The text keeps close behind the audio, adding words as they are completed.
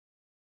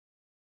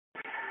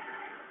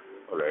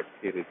Alright,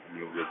 here is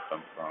new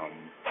wisdom from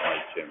my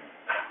gym.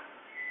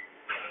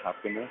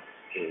 Happiness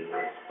is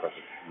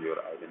protecting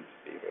your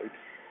identity, right?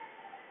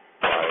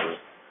 While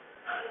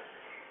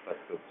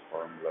success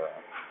formula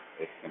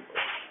is simple.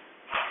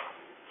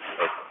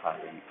 Like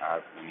having as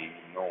many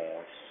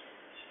no's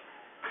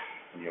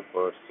in your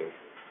pursuit,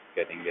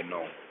 getting a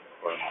no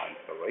for an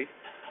answer, right?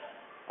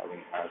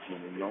 Having as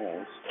many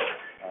no's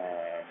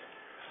and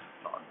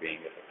not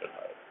being affected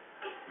by it.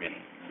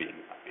 Meaning being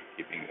happy,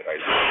 keeping the right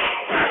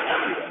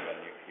attitude even when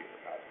you feel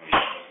as many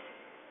no's.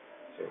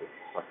 So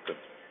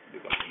success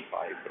becomes a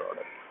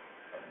byproduct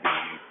of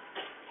being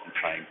and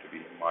trying to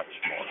be much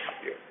more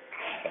happier.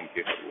 Thank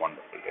you. Have a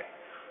wonderful day.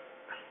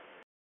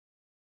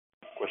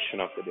 Question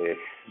of the day: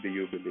 do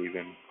you believe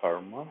in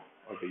karma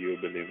or do you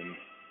believe in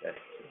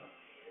destiny?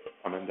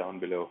 Comment down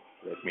below.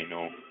 Let me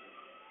know.